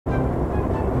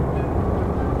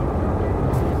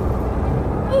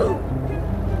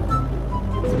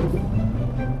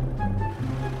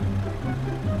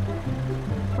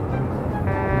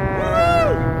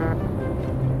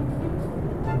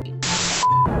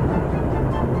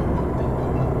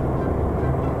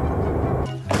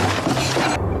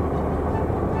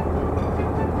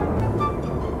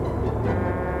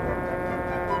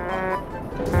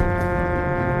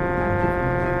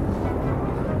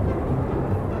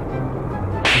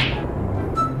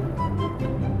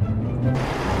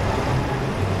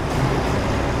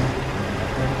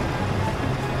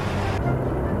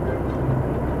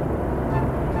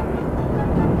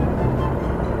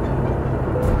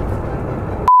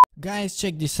Guys,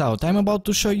 check this out. I'm about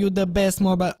to show you the best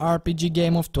mobile RPG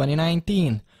game of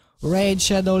 2019. Raid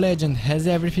Shadow Legend has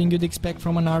everything you'd expect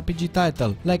from an RPG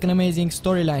title, like an amazing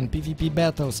storyline, PvP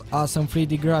battles, awesome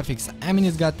 3D graphics. I mean,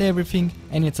 it's got everything,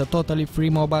 and it's a totally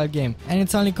free mobile game, and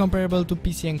it's only comparable to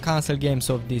PC and console games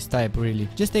of this type, really.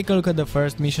 Just take a look at the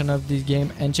first mission of this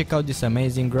game and check out these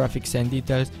amazing graphics and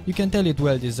details. You can tell it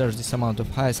well deserves this amount of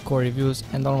high score reviews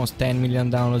and almost 10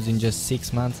 million downloads in just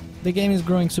 6 months. The game is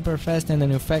growing super fast and the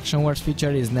new faction wars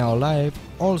feature is now live.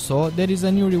 Also, there is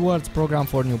a new rewards program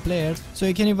for new players, so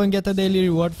you can even get a daily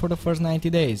reward for the first 90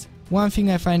 days. One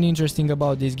thing I find interesting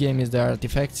about this game is the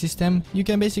artifact system. You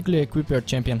can basically equip your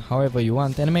champion however you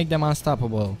want and make them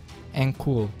unstoppable. And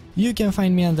cool. You can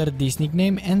find me under this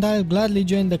nickname and I'll gladly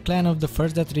join the clan of the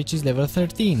first that reaches level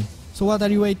 13. So what are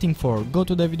you waiting for? Go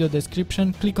to the video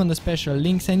description, click on the special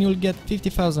links and you'll get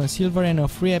 50,000 silver and a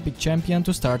free epic champion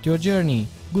to start your journey.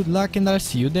 Good luck and I'll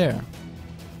see you there.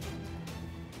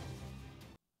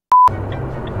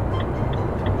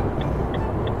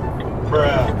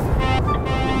 Bruh.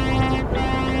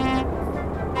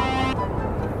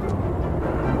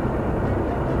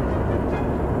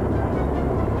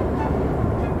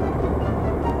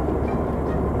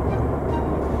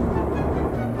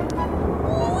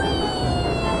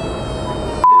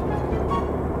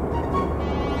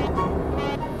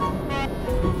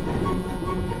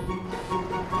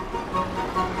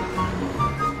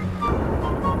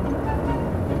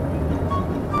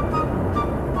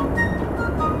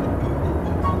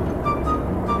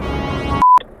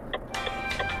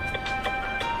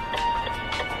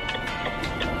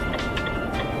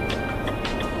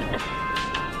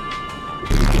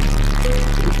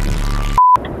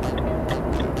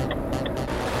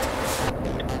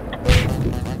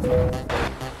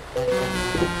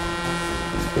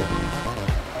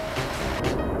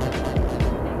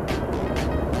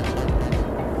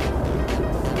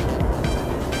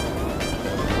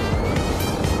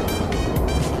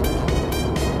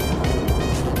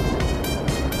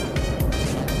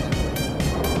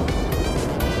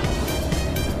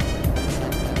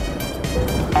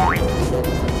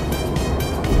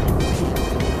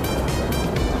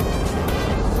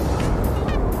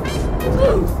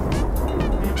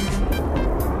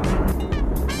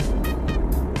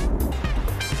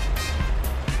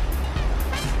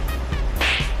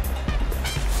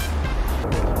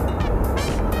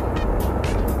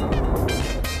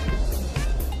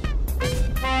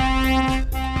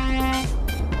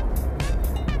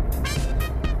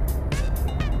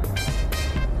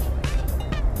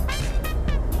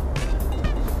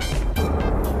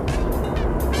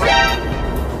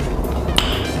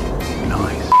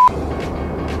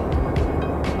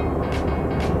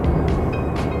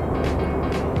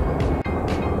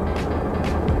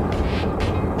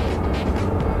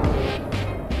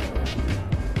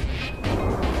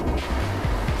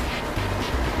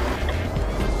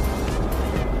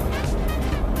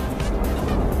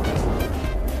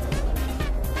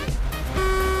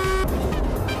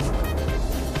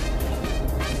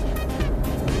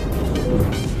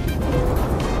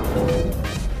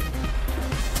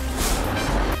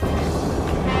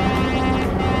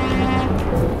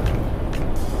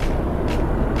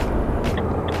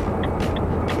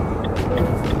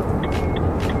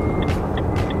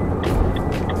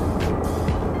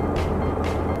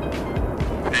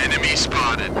 Enemy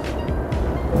spotted.